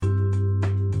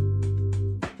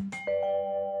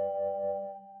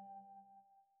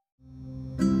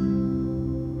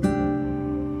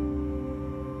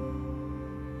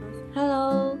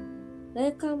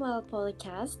Welcome our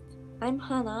podcast. I'm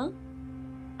Hannah.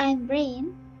 I'm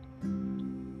Rain.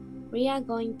 We are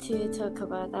going to talk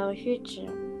about our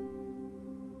future.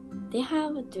 Do you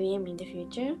have a dream in the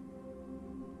future?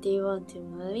 Do you want to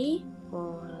marry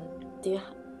or do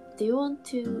you want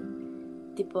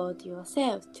to devote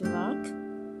yourself to work?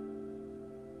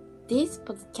 This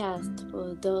podcast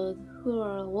for those who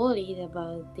are worried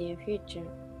about their future.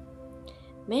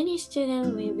 Many students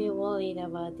will be worried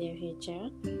about their future.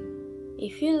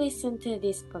 If you listen to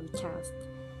this podcast,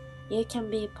 you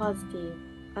can be positive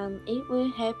and it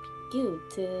will help you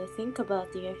to think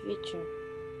about your future.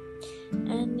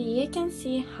 And you can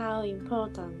see how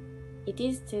important it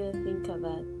is to think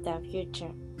about the future.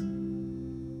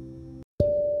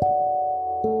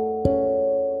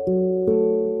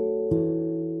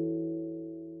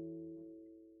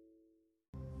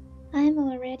 I'm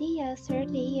already a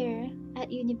third year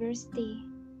at university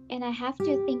and I have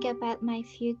to think about my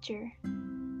future.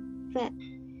 But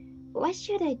what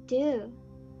should I do?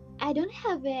 I don't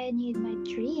have any my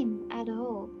dream at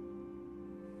all.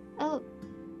 Oh,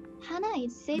 Hannah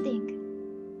is sitting.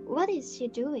 What is she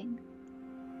doing?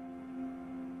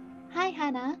 Hi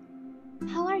Hannah,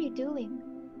 how are you doing?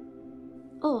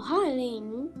 Oh, hi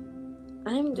Lynn.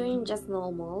 I'm doing just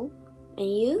normal.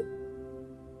 And you?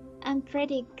 I'm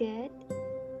pretty good,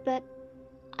 but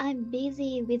I'm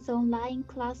busy with online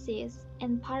classes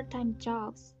and part-time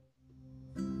jobs.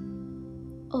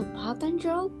 Oh, part-time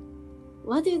job?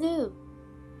 What do you do?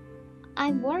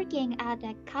 I'm working at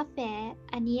a cafe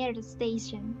near the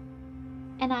station,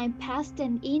 and I passed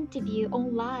an interview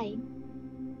online.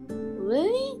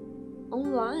 Really?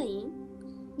 Online?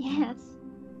 Yes,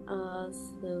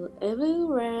 So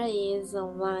everywhere is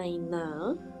online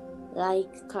now,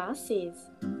 like classes.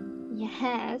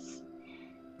 yes.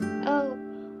 Oh,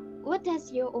 what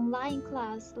does your online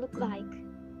class look like?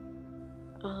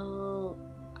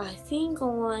 I think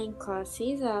online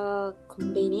classes are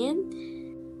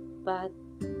convenient, but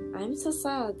I'm so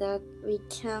sad that we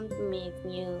can't meet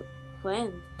new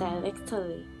friends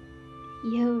directly.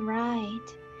 You're right.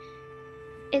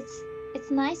 It's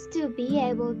nice to be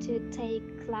able to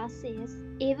take classes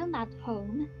even at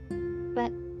home,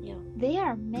 but Yeah. there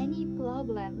are many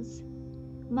problems.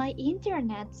 My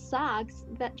internet sucks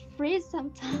but freezes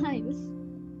sometimes.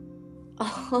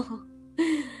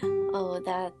 Oh,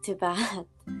 that's too bad.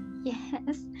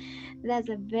 Yes, that's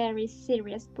a very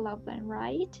serious problem,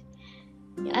 right?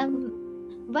 Yeah.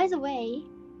 By the way,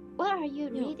 what are you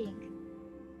Yeah. reading?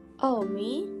 Oh,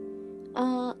 me?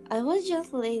 I was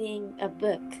just reading a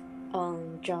book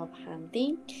on job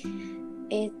hunting.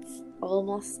 It's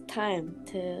almost time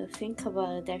to think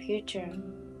about the future.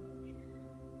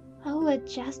 Oh,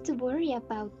 just worry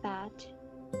about that.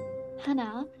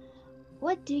 Hannah,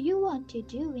 what do you want to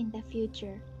do in the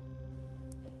future?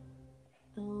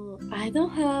 I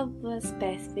don't have a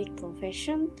specific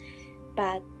profession,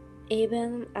 but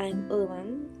even I'm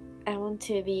woman, I want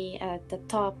to be at the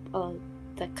top of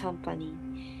the company.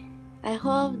 I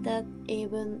hope that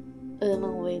even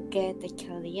women will get a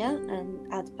career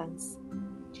and advance.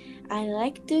 I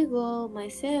like to go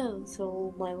myself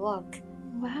through my work.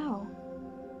 Wow,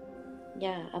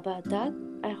 Yeah, about that,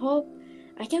 I hope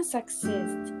I can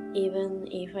succeed even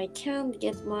if I can't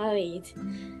get married.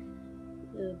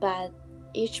 But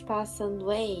each person's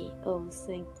way of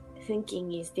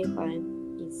thinking is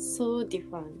different. It's so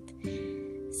different.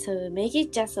 So make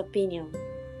it just opinion.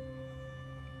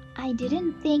 I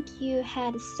didn't think you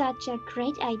had such a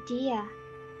great idea.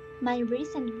 My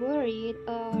recent worry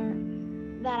are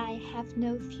that I have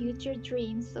no future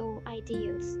dreams or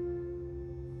ideals.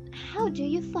 How do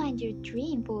you find your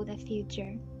dream for the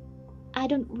future? I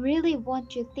don't really want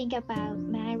to think about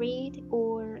married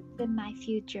or my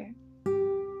future.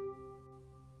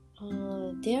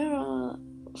 There are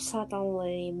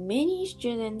certainly many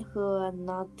students who are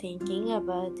not thinking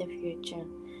about the future,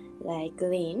 like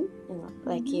Lynn,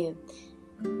 like you.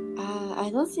 I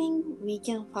don't think we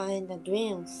can find a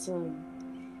dream soon.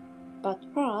 But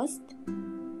first,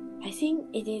 I think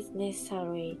it is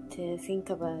necessary to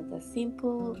think about the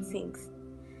simple things.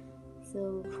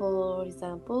 So, for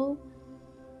example,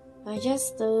 I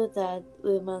just thought that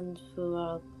women who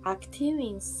are active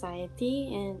in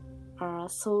society and are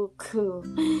so cool.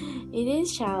 It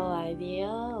is our idea,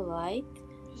 right?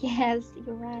 Yes,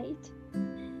 you're right.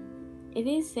 It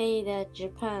is said that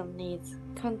Japan is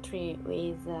a country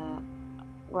with a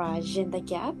large gender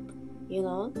gap,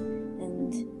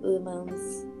 and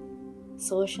women's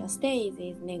social status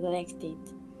is neglected.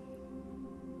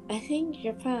 I think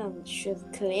Japan should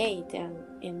create an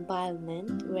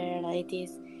environment where it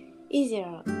is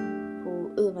easier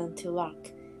for women to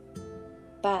work.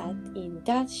 But in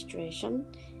that situation,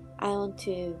 I want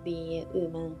to be a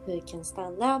woman who can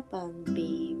stand up and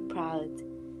be proud.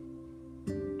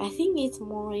 I think it's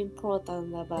more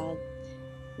important about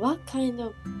what kind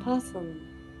of person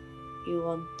you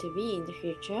want to be in the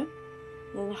future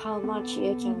and how much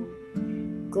you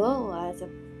can grow as a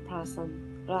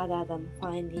person rather than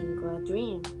finding a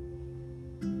dream.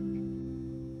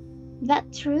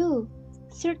 That's true.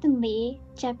 Certainly,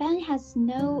 Japan has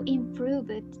now improved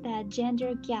the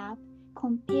gender gap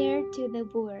compared to the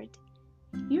world.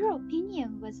 Your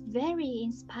opinion was very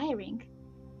inspiring.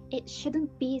 It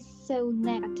shouldn't be so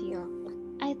negative.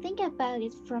 I think about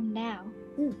it from now.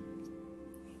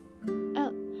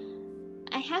 Oh,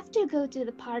 I have to go to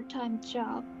the part-time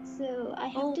job, so I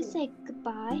have to say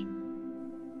goodbye.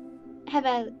 Have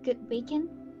a good weekend.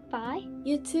 Bye.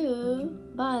 You too.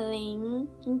 Bye, Lynn.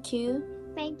 Thank you.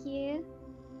 Thank you.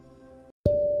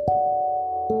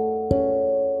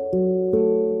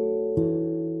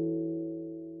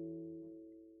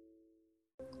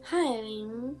 Hi,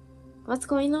 Lynn. What's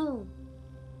going on?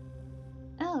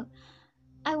 Oh,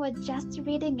 I was just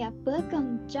reading a book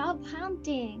on job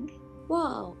hunting.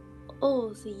 Wow.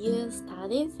 Oh, so you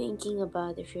started thinking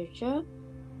about the future?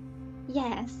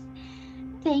 Yes.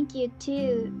 Thank you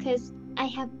too, because I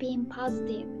have been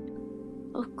positive.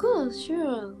 Of course,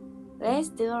 sure. Let's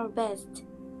do our best.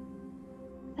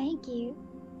 Thank you.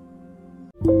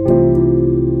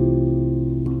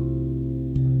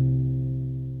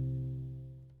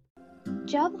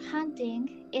 Job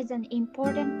hunting is an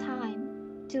important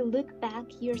time to look back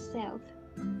yourself.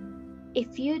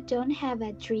 If you don't have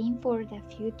a dream for the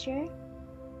future,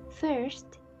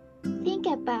 first, think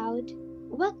about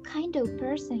what kind of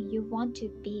person you want to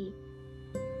be.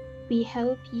 We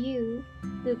hope you,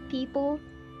 the people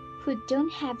who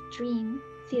don't have dreams,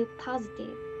 feel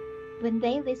positive when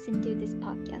they listen to this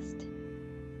podcast.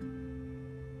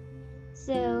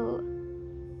 So,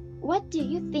 what do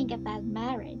you think about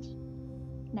marriage?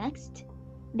 Next,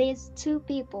 these two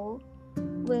people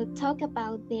will talk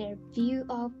about their view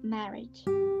of marriage.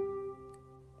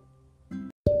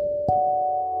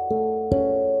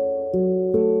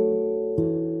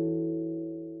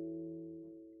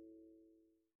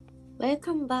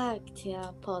 Welcome back to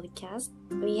our podcast.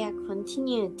 We are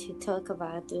continuing to talk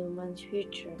about women's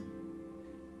future.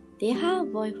 Do you have a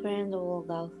boyfriend or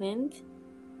girlfriend?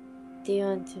 Do you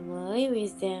want to marry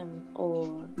with them,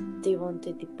 or do you want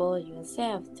to devote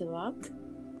yourself to work?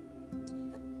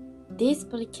 This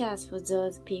podcast for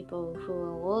those people who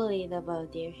are worried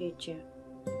about their future.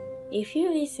 If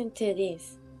you listen to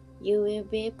this, you will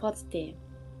be positive.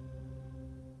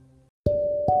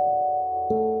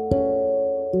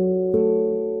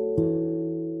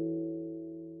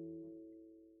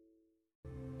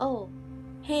 Oh,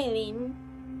 hey Lynn.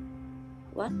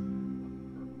 What?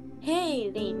 Hey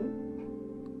Lynn.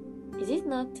 Is it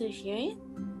not to hear it?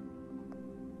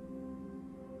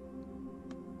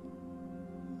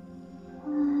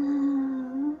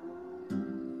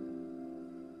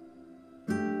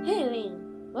 Hey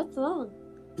Lynn, what's wrong?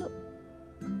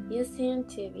 You seem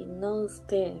to be no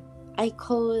spare. I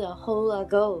called a whole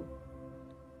ago.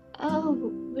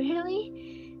 Oh,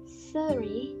 really?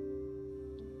 Sorry.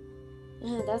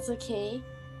 That's okay.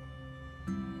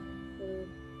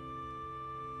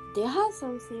 Do you have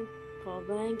something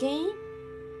problem again?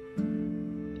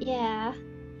 Yeah.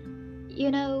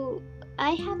 You know,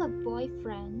 I have a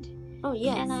boyfriend. Oh,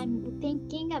 yes. And I'm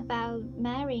thinking about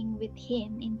marrying with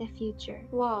him in the future.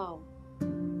 Wow.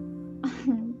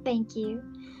 Thank you.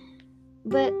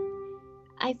 But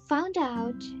I found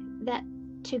out that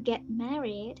to get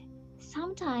married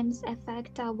sometimes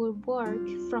affect our work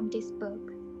from this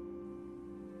book.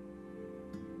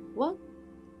 What?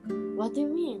 What do you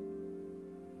mean?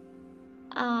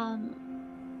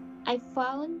 I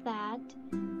found that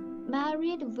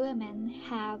married women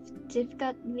have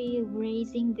difficulty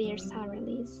raising their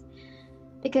salaries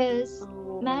because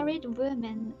married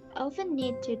women often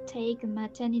need to take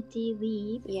maternity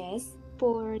leave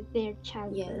for their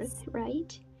childbirth,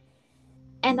 right?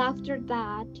 And after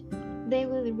that, they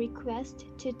will request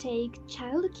to take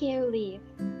childcare leave.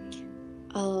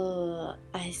 Oh,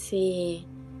 I see.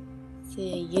 So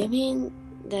you mean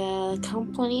the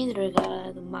companies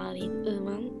regard married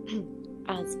women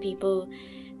as people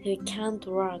who can't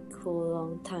work for a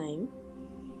long time?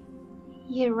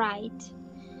 You're right.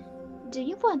 Do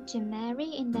you want to marry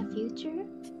in the future?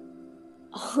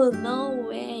 Oh, no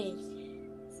way.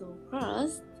 So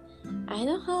first, I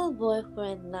don't have a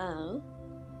boyfriend now.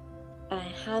 I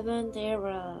haven't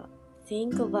ever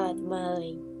think about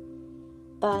marrying.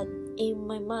 But in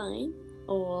my mind,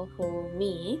 or for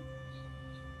me,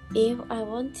 if I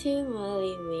want to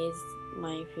marry with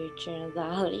my future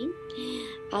darling.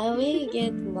 I will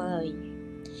get married.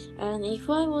 And if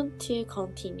I want to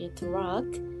continue to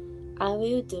work, I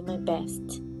will do my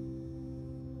best.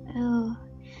 Oh,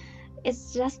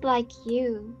 it's just like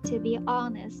you to be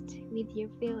honest with your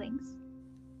feelings.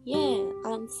 Yeah,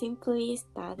 I'm simply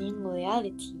studying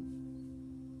reality.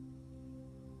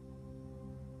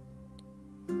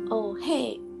 Oh,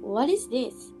 hey, what is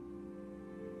this?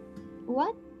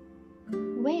 What?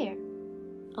 Where?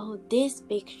 Oh, this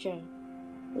picture,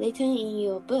 written in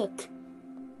your book.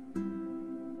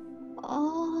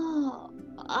 Oh,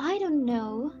 I don't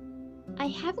know. I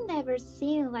haven't ever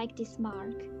seen like this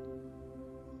mark.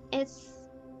 It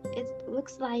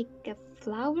looks like a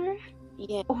flower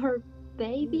Yeah. or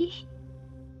baby.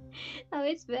 Oh,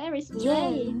 it's very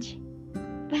strange,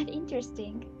 but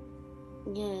interesting.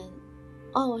 Yeah.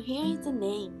 Oh, here is the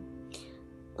name.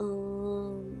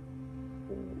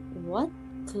 What?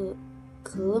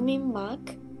 Cluming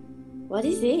mark? What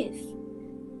is this?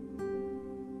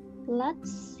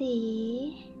 Let's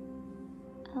see.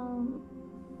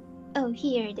 Oh,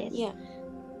 here it is. Yeah.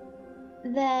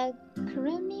 The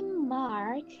Krumi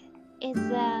mark is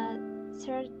a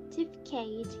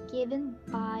certificate given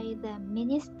by the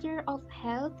Minister of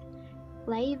Health,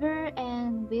 Labor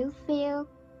and Welfare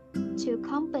to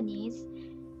companies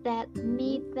that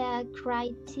meet the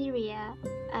criteria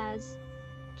as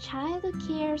child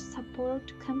care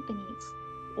support companies.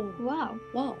 Oh, Wow.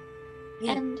 wow.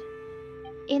 Yeah. And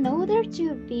in order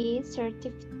to be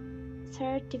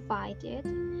certified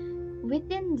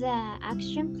within the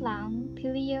action plan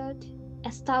period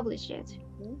established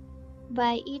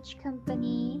by each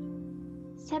company,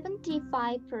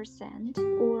 75%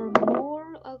 or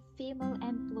more of female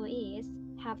employees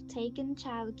have taken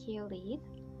childcare leave,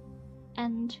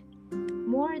 and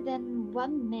more than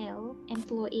one male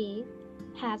employee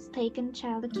has taken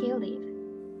childcare leave.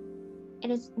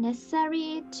 It is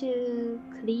necessary to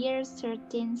clear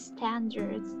certain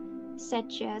standards,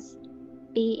 such as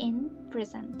being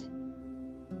present.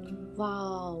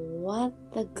 Wow, what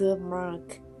a good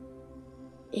mark.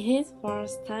 It is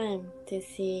first time to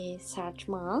see such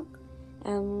mark,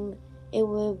 and it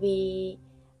will be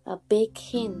a big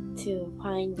hint to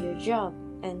find your job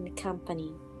and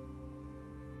company.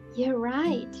 You're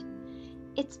right.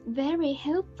 It's very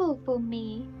helpful for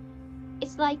me.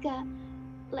 It's like a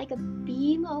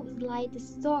beam of light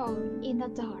storm in the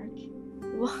dark.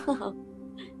 Wow,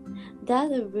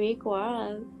 that's a big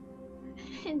word.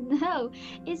 No,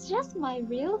 it's just my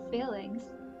real feelings.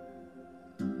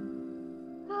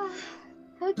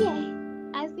 Okay,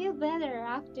 I feel better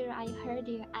after I heard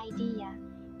your idea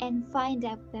and find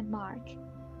out the mark.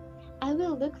 I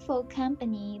will look for a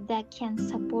company that can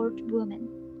support women.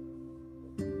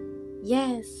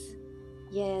 Yes,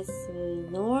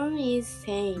 no one is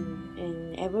same,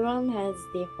 and everyone has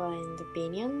different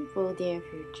opinion for their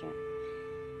future.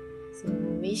 So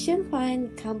we should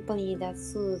find a company that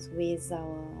suits with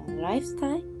our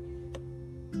lifestyle.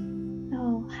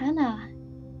 Oh, Hannah,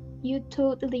 you're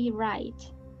totally right.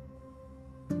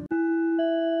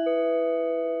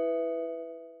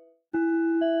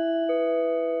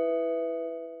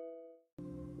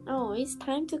 Oh, it's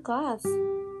time to class.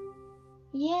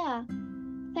 Yeah,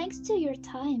 thanks to your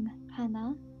time,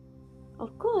 Hannah.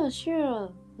 Of course,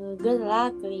 sure. Good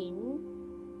luck, Lynn.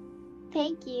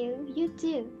 Thank you, you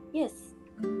too. Yes.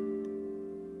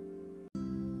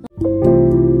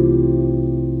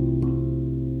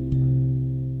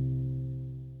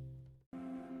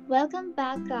 Welcome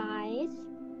back, guys.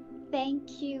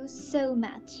 Thank you so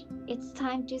much. It's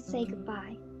time to say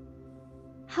goodbye.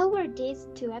 How were these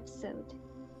 2 episodes?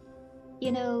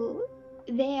 You know,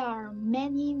 there are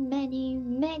many, many,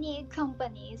 many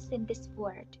companies in this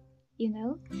world, you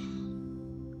know?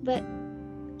 But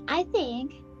I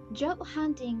think job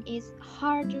hunting is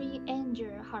hardly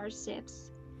endure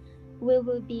hardships. We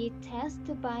will be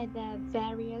tested by the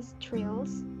various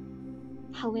trials.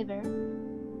 However,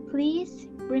 please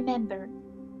remember,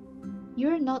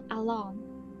 you're not alone.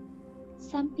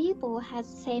 Some people have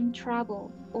same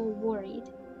trouble or worried,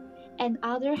 and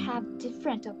others have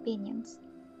different opinions.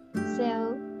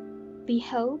 So, we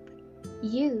hope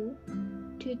you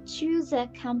to choose a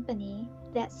company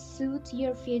that suits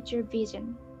your future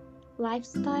vision,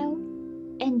 lifestyle,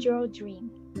 and your dream.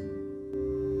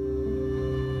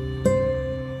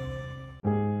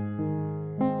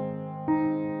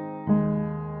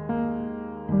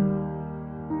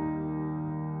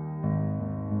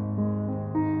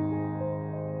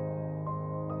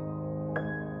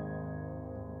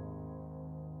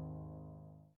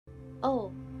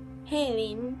 Oh, hey,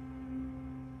 Lynn.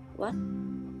 What?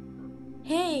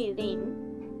 Hey, Lynn.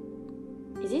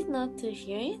 Is it not to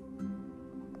hear it?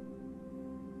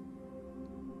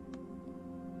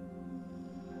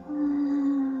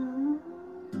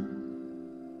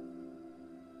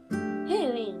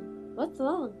 What's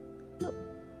wrong?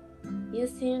 You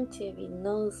seem to be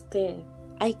no spare.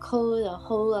 I called a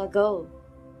hole ago.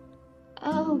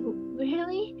 Oh,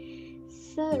 really?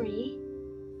 Sorry.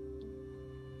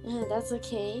 That's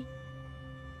okay.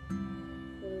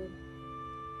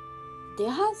 Do you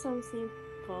have something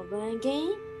problem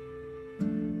again?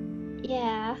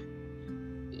 Yeah.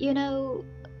 You know,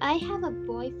 I have a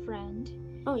boyfriend.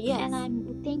 Oh, yes. And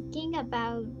I'm thinking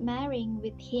about marrying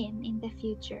with him in the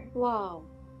future. Wow.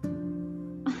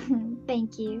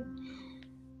 Thank you.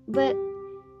 But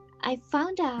I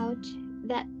found out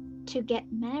that to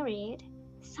get married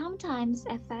sometimes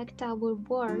affect our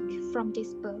work from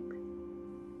this book.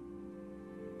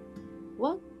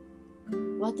 What?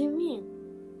 What do you mean?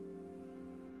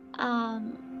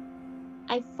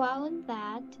 I found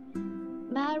that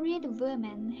married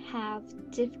women have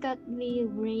difficulty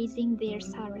raising their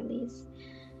salaries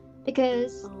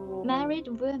because married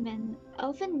women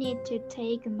often need to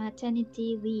take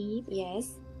maternity leave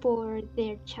for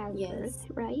their childbirth,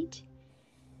 right?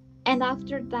 And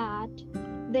after that,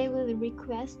 they will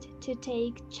request to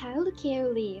take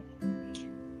childcare leave.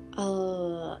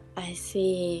 Oh, I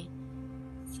see.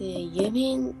 So you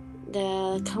mean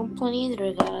the companies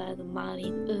regard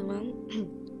married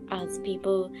women as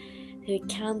people who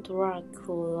can't work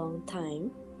for a long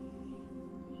time?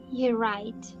 You're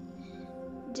right.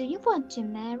 Do you want to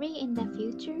marry in the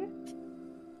future?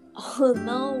 Oh,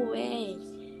 no way.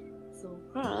 So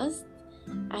first,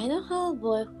 I don't have a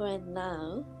boyfriend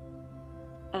now.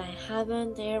 I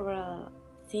haven't ever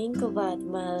think about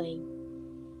marrying.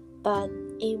 But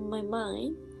in my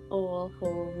mind, or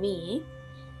for me,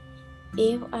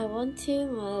 if I want to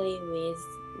marry with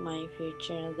my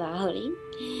future darling,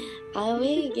 I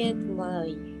will get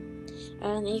married.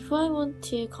 And if I want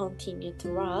to continue to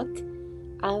work,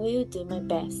 I will do my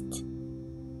best.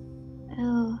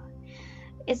 Oh,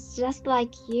 it's just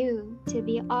like you to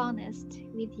be honest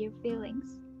with your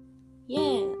feelings.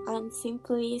 Yeah, I'm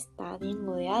simply studying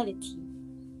reality.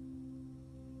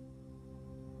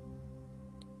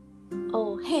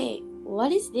 Oh, hey,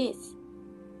 what is this?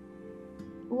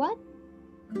 What?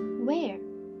 Where?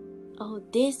 Oh,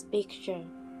 this picture,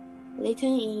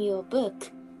 written in your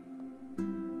book.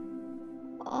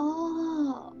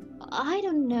 Oh, I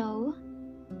don't know.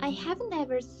 I haven't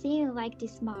ever seen like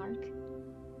this mark.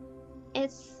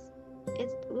 It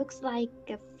looks like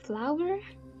a flower?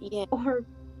 Yeah. Or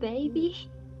baby?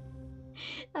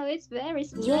 Oh, it's very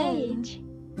strange.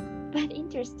 Yeah. But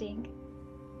interesting.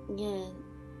 Yeah.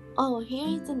 Oh, here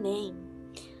is the name.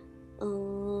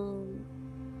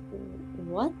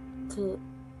 What?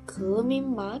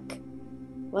 Cluming mark?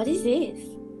 What is this?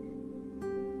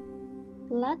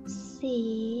 Let's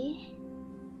see.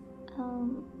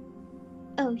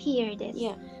 Oh, here it is.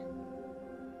 Yeah.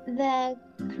 The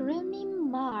Crummy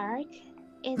mark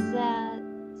is a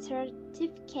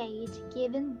certificate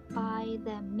given by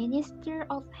the Minister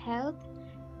of Health,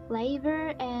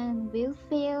 Labor and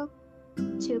Welfare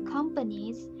to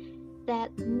companies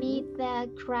that meet the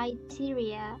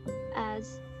criteria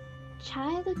as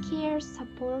child care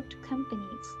support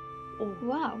companies. Oh.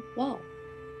 Wow.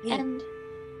 Yeah. And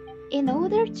in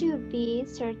order to be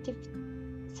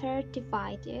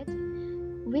certified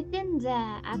within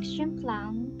the action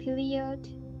plan period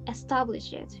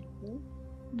established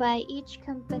by each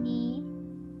company,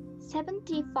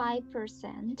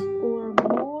 75% or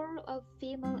more of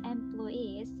female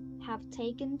employees have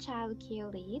taken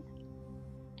childcare leave,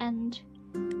 and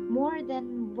more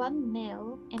than one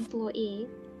male employee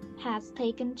has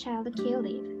taken childcare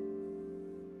leave.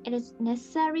 It is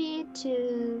necessary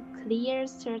to clear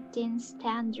certain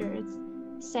standards,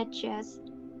 such as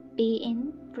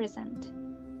being present.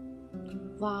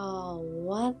 Wow,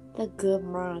 what a good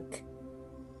mark.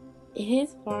 It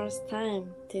is first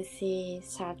time to see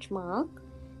such mark,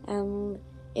 and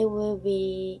it will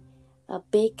be a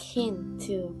big hint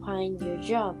to find your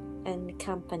job and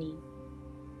company.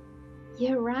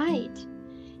 You're right.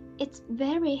 It's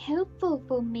very helpful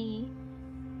for me.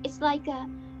 It's like a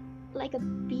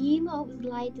beam of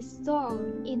light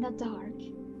storm in the dark.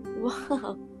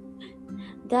 Wow,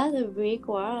 that's a big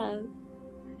word.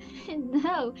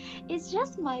 No, it's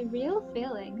just my real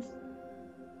feelings.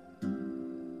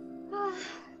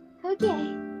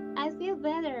 Okay, I feel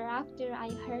better after I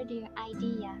heard your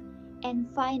idea and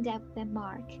find out the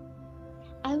mark.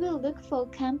 I will look for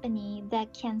a company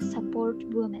that can support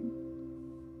women.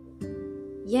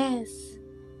 Yes,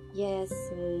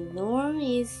 no one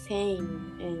is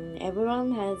same, and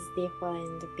everyone has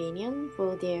different opinion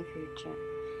for their future.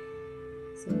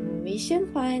 So we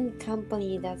should find a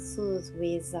company that suits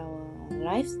with our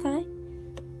lifestyle.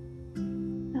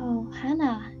 Oh,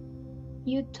 Hannah,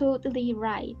 you're totally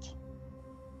right.